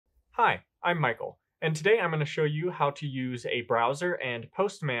Hi, I'm Michael, and today I'm going to show you how to use a browser and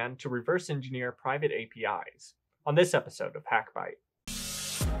Postman to reverse engineer private APIs on this episode of HakByte.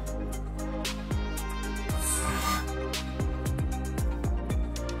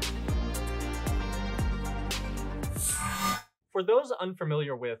 For those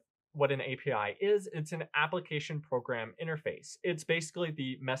unfamiliar with what an API is, it's an application program interface. It's basically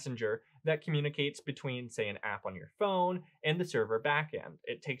the messenger that communicates between, say, an app on your phone and the server backend.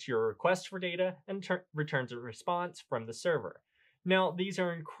 It takes your request for data and returns a response from the server. Now, these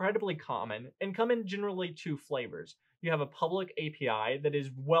are incredibly common and come in generally two flavors. You have a public API that is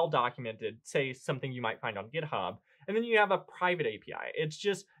well documented, say something you might find on GitHub, and then you have a private API. It's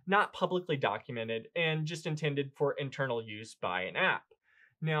just not publicly documented and just intended for internal use by an app.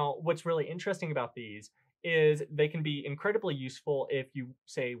 Now, what's really interesting about these is they can be incredibly useful if you,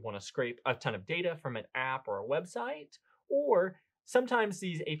 say, want to scrape a ton of data from an app or a website, or sometimes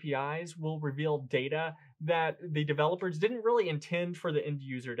these APIs will reveal data that the developers didn't really intend for the end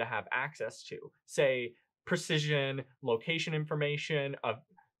user to have access to, say, precision location information of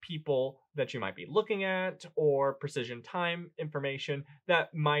people that you might be looking at, or precision time information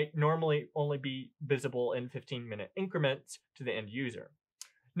that might normally only be visible in 15-minute increments to the end user.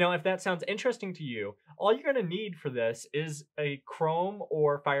 Now, if that sounds interesting to you, all you're going to need for this is a Chrome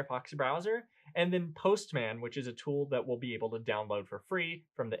or Firefox browser, and then Postman, which is a tool that we'll be able to download for free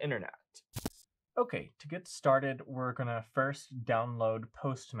from the internet. Okay, to get started, we're going to first download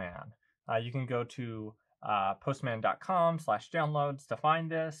Postman. You can go to postman.com/downloads to find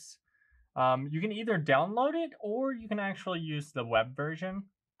this. You can either download it or you can actually use the web version.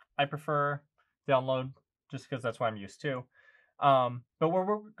 I prefer download just because that's what I'm used to. But what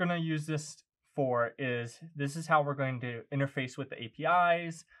we're going to use this for is, this is how we're going to interface with the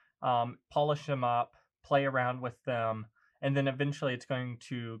APIs, polish them up, play around with them, and then eventually it's going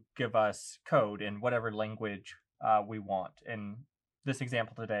to give us code in whatever language we want. In this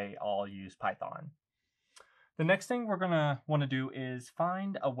example today, I'll use Python. The next thing we're going to want to do is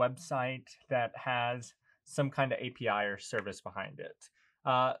find a website that has some kind of API or service behind it.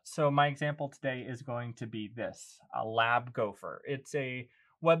 So my example today is going to be this, LabGo. It's a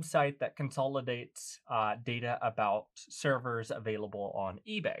website that consolidates data about servers available on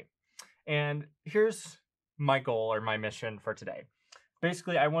eBay. And here's my goal or my mission for today.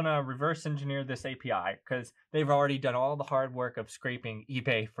 Basically, I want to reverse engineer this API because they've already done all the hard work of scraping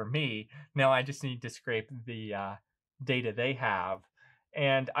eBay for me. Now I just need to scrape the data they have.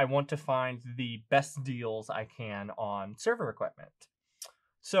 And I want to find the best deals I can on server equipment.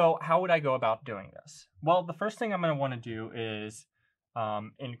 So how would I go about doing this? Well, the first thing I'm going to want to do is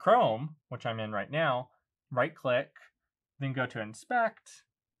in Chrome, which I'm in right now, right-click, then go to Inspect,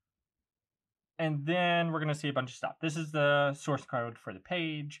 and then we're going to see a bunch of stuff. This is the source code for the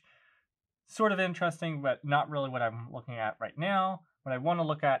page. Sort of interesting, but not really what I'm looking at right now. What I want to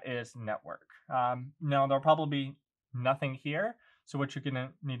look at is network. Now, there'll probably be nothing here, so what you're going to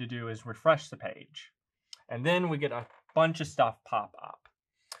need to do is refresh the page. And then we get a bunch of stuff pop up.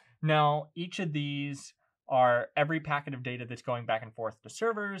 Now, each of these are every packet of data that's going back and forth to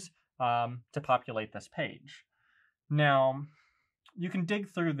servers to populate this page. Now, you can dig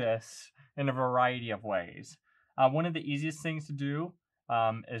through this in a variety of ways. One of the easiest things to do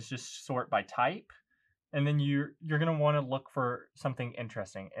is just sort by type. And then you're going to want to look for something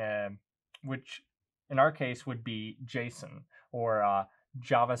interesting, which in our case would be JSON or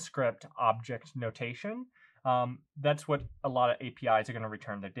JavaScript object notation. That's what a lot of APIs are going to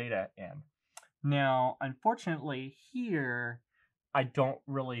return their data in. Now, unfortunately, here, I don't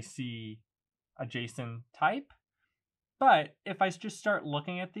really see a JSON type. But if I just start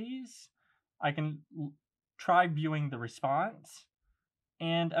looking at these, I can try viewing the response.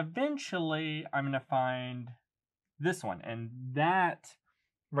 And eventually, I'm going to find this one. And that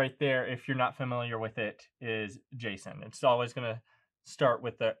right there, if you're not familiar with it, is JSON. It's always going to start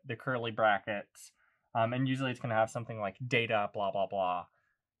with the curly brackets. And usually it's going to have something like data, blah, blah, blah.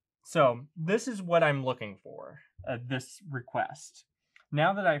 So this is what I'm looking for, this request.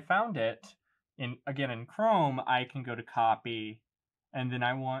 Now that I found it, again in Chrome, I can go to copy, and then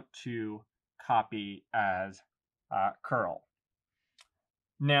I want to copy as curl.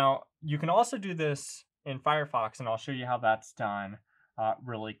 Now, you can also do this in Firefox, and I'll show you how that's done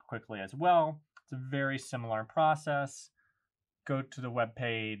really quickly as well. It's a very similar process. Go to the web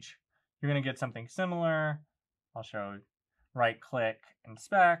page. You're going to get something similar. I'll show right-click,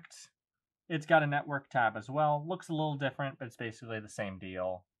 inspect. It's got a network tab as well. Looks a little different, but it's basically the same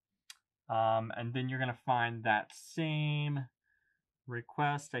deal. And then you're going to find that same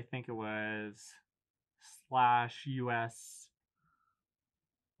request. I think it was /US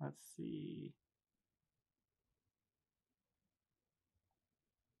Let's see.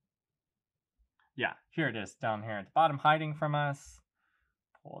 Yeah, here it is down here at the bottom, hiding from us.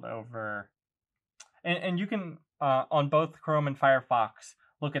 Pull it over. And you can, on both Chrome and Firefox,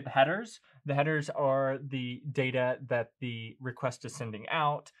 look at the headers. The headers are the data that the request is sending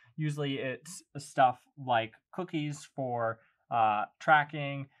out. Usually it's stuff like cookies for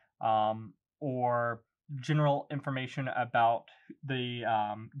tracking, or general information about the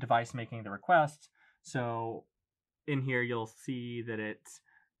device making the request. So in here, you'll see that it's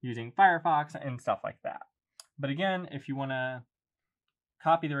using Firefox and stuff like that. But again, if you want to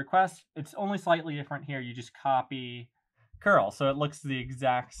copy the request, it's only slightly different here. You just copy curl, so it looks the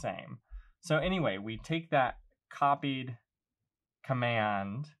exact same. So anyway, we take that copied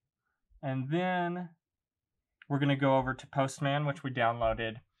command, and then we're going to go over to Postman, which we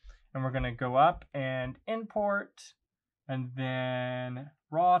downloaded, and we're going to go up and import, and then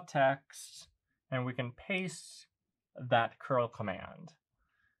raw text, and we can paste that curl command.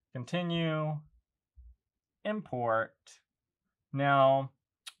 Continue, import. Now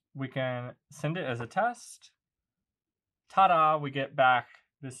we can send it as a test. Ta-da, we get back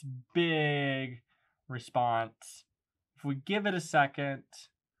this big response. If we give it a second,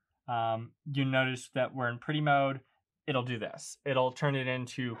 you notice that we're in pretty mode. It'll do this. It'll turn it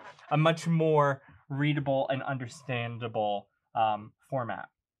into a much more readable and understandable format.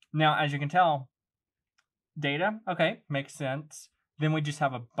 Now, as you can tell, data, okay, makes sense. Then we just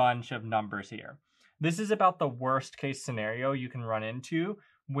have a bunch of numbers here. This is about the worst case scenario you can run into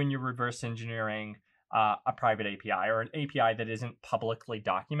when you're reverse engineering a private API or an API that isn't publicly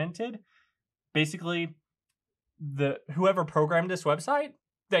documented. Basically, whoever programmed this website,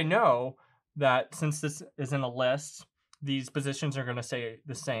 they know that since this is in a list, these positions are going to stay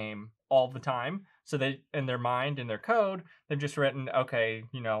the same all the time. So they, in their mind, in their code, they've just written, okay,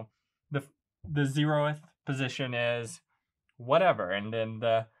 the 0th position is whatever, and then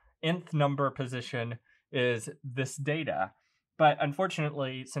the nth number position is this data. But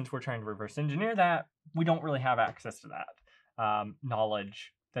unfortunately, since we're trying to reverse engineer that, we don't really have access to that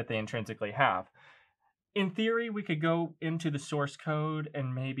knowledge that they intrinsically have. In theory, we could go into the source code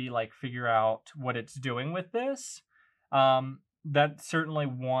and maybe figure out what it's doing with this. That's certainly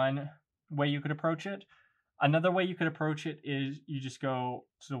one way you could approach it. Another way you could approach it is you just go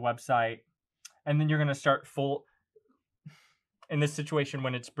to the website, and then you're going to start in this situation,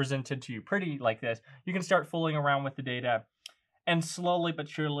 when it's presented to you pretty like this, you can start fooling around with the data, and slowly but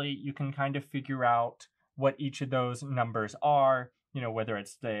surely you can kind of figure out what each of those numbers are, whether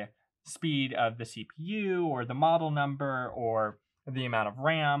it's the speed of the CPU or the model number or the amount of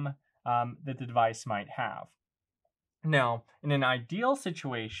RAM that the device might have. Now, in an ideal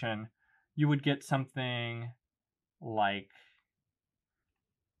situation, you would get something like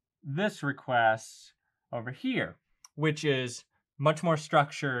this request over here, which is much more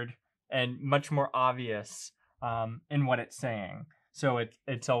structured and much more obvious in what it's saying. So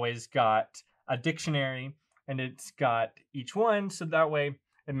it's always got a dictionary, and it's got each one, so that way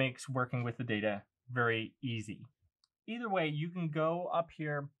it makes working with the data very easy. Either way, you can go up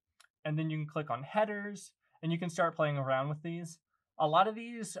here, and then you can click on headers, and you can start playing around with these. A lot of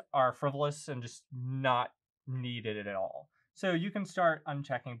these are frivolous and just not needed at all. So you can start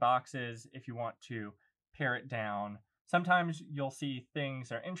unchecking boxes if you want to pare it down. Sometimes you'll see things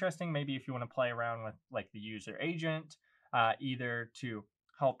that are interesting, maybe if you want to play around with the user agent, either to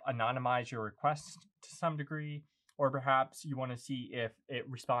help anonymize your request to some degree, or perhaps you want to see if it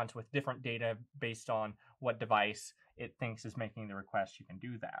responds with different data based on what device it thinks is making the request. You can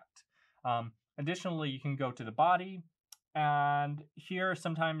do that. Additionally, you can go to the body, and here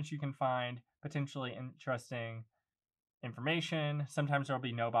sometimes you can find potentially interesting information. Sometimes there'll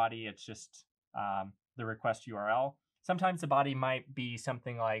be no body, it's just the request URL. Sometimes the body might be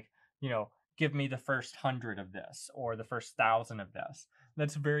something like, give me the first 100 of this or the first 1,000 of this.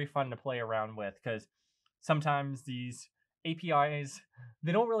 That's very fun to play around with, because sometimes these APIs,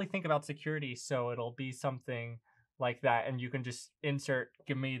 they don't really think about security, so it'll be something like that, and you can just insert,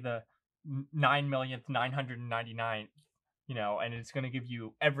 give me the 9,999,000, and it's going to give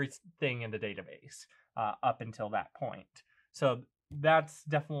you everything in the database up until that point. So that's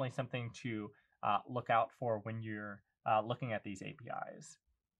definitely something to look out for when you're looking at these APIs.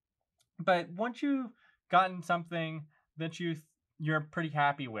 But once you've gotten something that you're pretty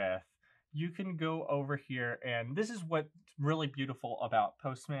happy with, you can go over here, and this is what's really beautiful about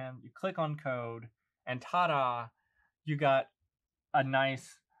Postman. You click on code, and ta-da, you got a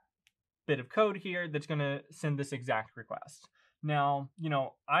nice bit of code here that's going to send this exact request. Now,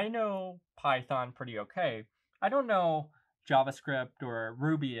 I know Python pretty okay. I don't know JavaScript or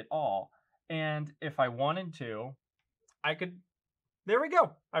Ruby at all. And if I wanted to, I could, there we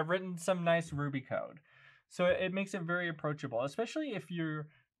go. I've written some nice Ruby code. So it makes it very approachable, especially if you're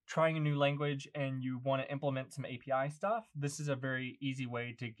trying a new language and you want to implement some API stuff. This is a very easy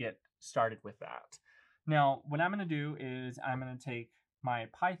way to get started with that. Now, what I'm going to do is I'm going to take my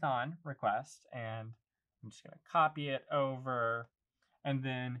Python request and I'm just going to copy it over, and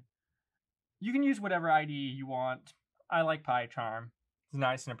then you can use whatever IDE you want. I like PyCharm. It's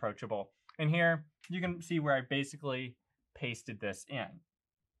nice and approachable. And here you can see where I basically pasted this in.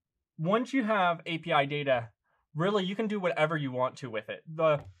 Once you have API data, really you can do whatever you want to with it.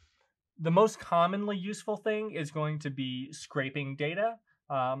 The most commonly useful thing is going to be scraping data,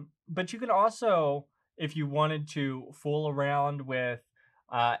 but you can also, if you wanted to, fool around with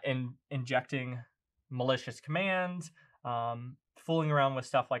injecting malicious commands, fooling around with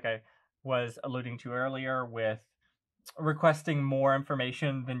stuff like I was alluding to earlier with requesting more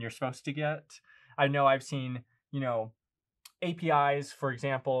information than you're supposed to get. I know I've seen, APIs, for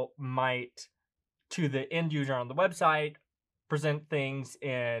example, might, to the end user on the website, present things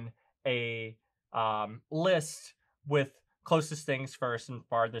in a list with closest things first and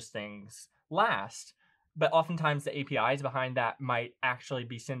farthest things last. But oftentimes the APIs behind that might actually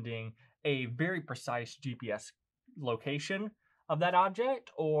be sending a very precise GPS location of that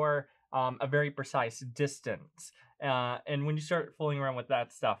object, or a very precise distance. And when you start fooling around with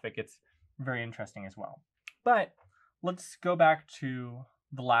that stuff, it gets very interesting as well. But let's go back to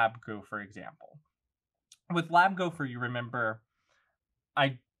the LabGo, for example. With LabGo, you remember,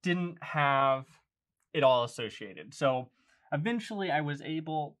 I didn't have it all associated. So eventually I was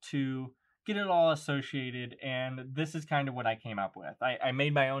able to get it all associated, and this is kind of what I came up with. I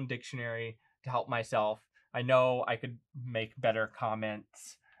made my own dictionary to help myself. I know I could make better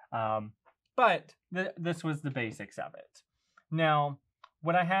comments, but this was the basics of it. Now,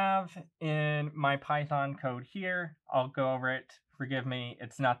 what I have in my Python code here, I'll go over it. Forgive me,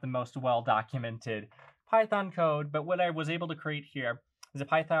 it's not the most well-documented Python code, but what I was able to create here is a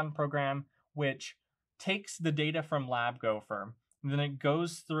Python program which takes the data from LabGo, and then it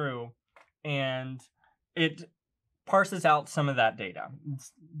goes through and it parses out some of that data.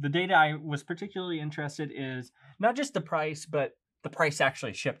 The data I was particularly interested is not just the price, but the price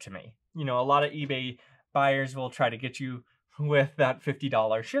actually shipped to me. A lot of eBay buyers will try to get you with that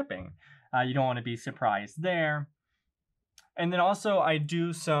 $50 shipping. You don't want to be surprised there. And then also I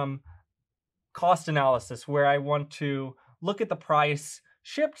do some cost analysis where I want to look at the price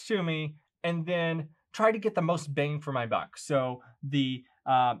shipped to me and then try to get the most bang for my buck. So the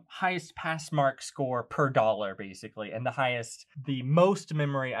highest pass mark score per dollar, basically, and the most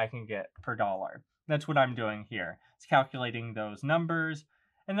memory I can get per dollar. That's what I'm doing here. It's calculating those numbers,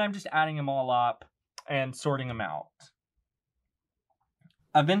 and then I'm just adding them all up and sorting them out.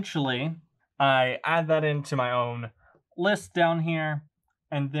 Eventually, I add that into my own list down here,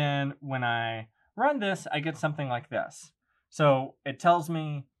 and then when I run this, I get something like this. So it tells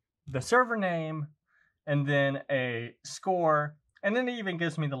me the server name, and then a score, and then it even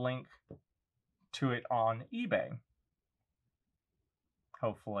gives me the link to it on eBay.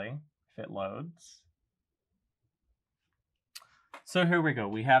 Hopefully, if it loads. So here we go.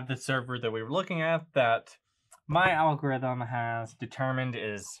 We have the server that we were looking at that my algorithm has determined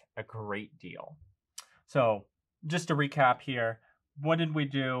is a great deal. So just to recap here, what did we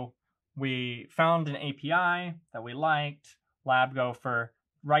do? We found an API that we liked, LabGo,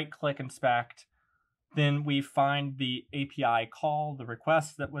 right-click inspect. Then we find the API call, the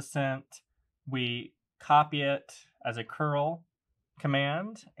request that was sent. We copy it as a curl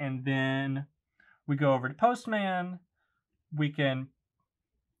command, and then we go over to Postman. We can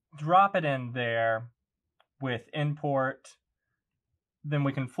drop it in there with import. Then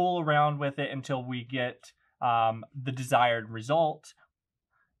we can fool around with it until we get the desired result.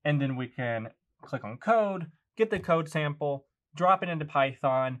 And then we can click on code, get the code sample, drop it into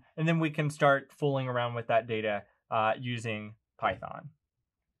Python, and then we can start fooling around with that data using Python.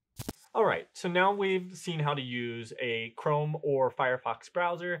 All right, so now we've seen how to use a Chrome or Firefox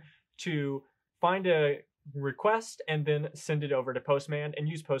browser to find a request and then send it over to Postman and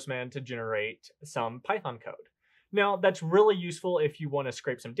use Postman to generate some Python code. Now, that's really useful if you want to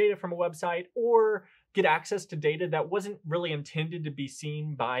scrape some data from a website or get access to data that wasn't really intended to be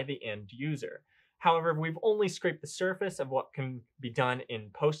seen by the end user. However, we've only scraped the surface of what can be done in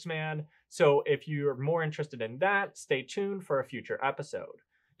Postman, so if you're more interested in that, stay tuned for a future episode.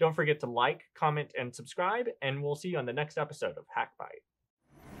 Don't forget to like, comment, and subscribe, and we'll see you on the next episode of HakByte.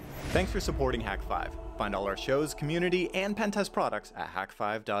 Thanks for supporting Hack5. Find all our shows, community, and pen test products at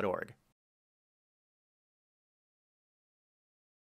hack5.org.